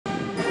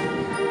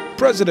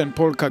President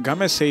Paul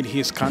Kagame said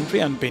his country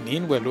and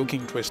Benin were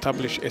looking to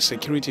establish a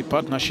security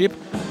partnership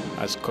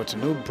as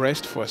Cotonou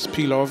braced for a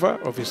spillover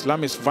of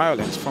Islamist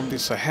violence from the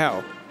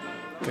Sahel.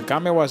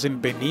 Kagame was in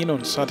Benin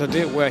on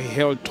Saturday, where he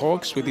held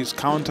talks with his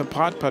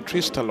counterpart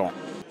Patrice Talon.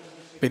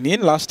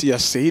 Benin last year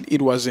said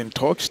it was in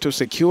talks to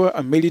secure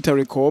a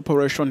military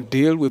cooperation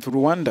deal with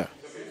Rwanda.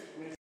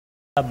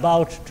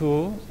 About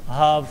to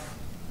have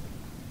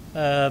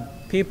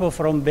people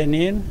from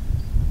Benin,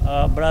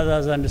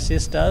 brothers and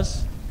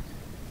sisters,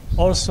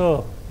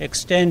 also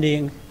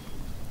extending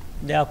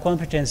their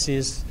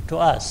competencies to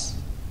us.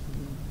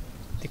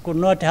 It could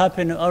not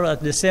happen all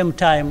at the same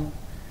time,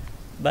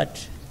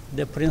 but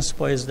the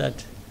principle is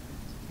that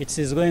it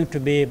is going to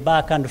be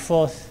back and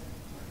forth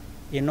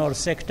in all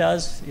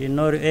sectors, in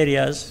all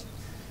areas.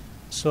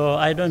 So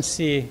I don't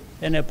see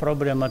any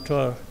problem at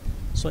all.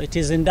 So it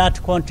is in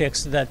that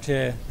context that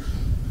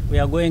we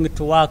are going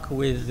to work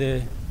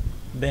with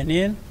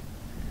Benin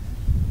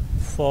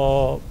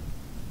for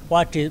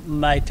what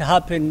might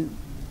happen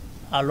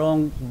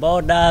along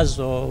borders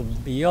or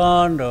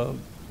beyond or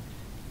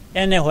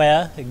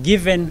anywhere,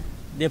 given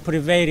the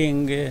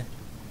prevailing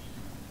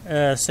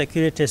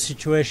security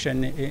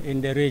situation in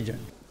the region.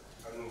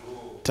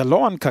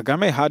 Talon and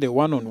Kagame had a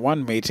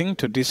one-on-one meeting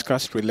to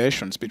discuss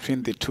relations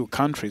between the two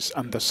countries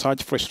and the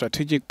search for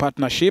strategic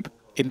partnership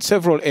in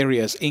several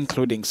areas,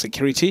 including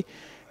security,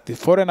 the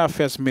Foreign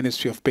Affairs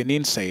Ministry of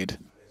Benin said.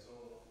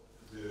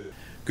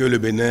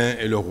 Benin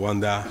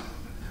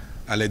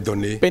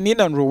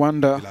and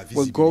Rwanda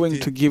were going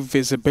to give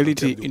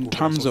visibility in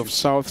terms of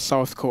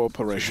South-South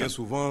cooperation.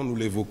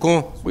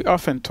 We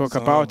often talk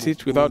about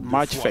it without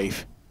much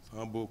faith,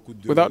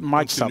 without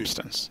much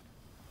substance.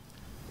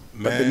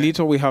 But the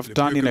little we have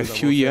done in a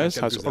few years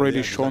has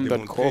already shown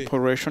that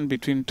cooperation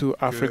between two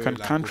African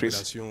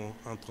countries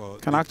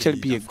can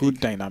actually be a good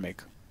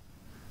dynamic.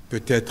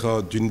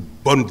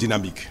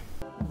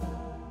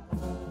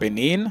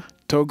 Benin,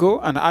 Togo,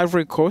 and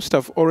Ivory Coast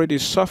have already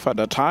suffered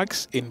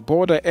attacks in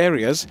border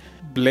areas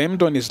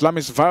blamed on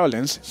Islamist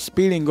violence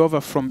spilling over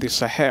from the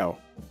Sahel.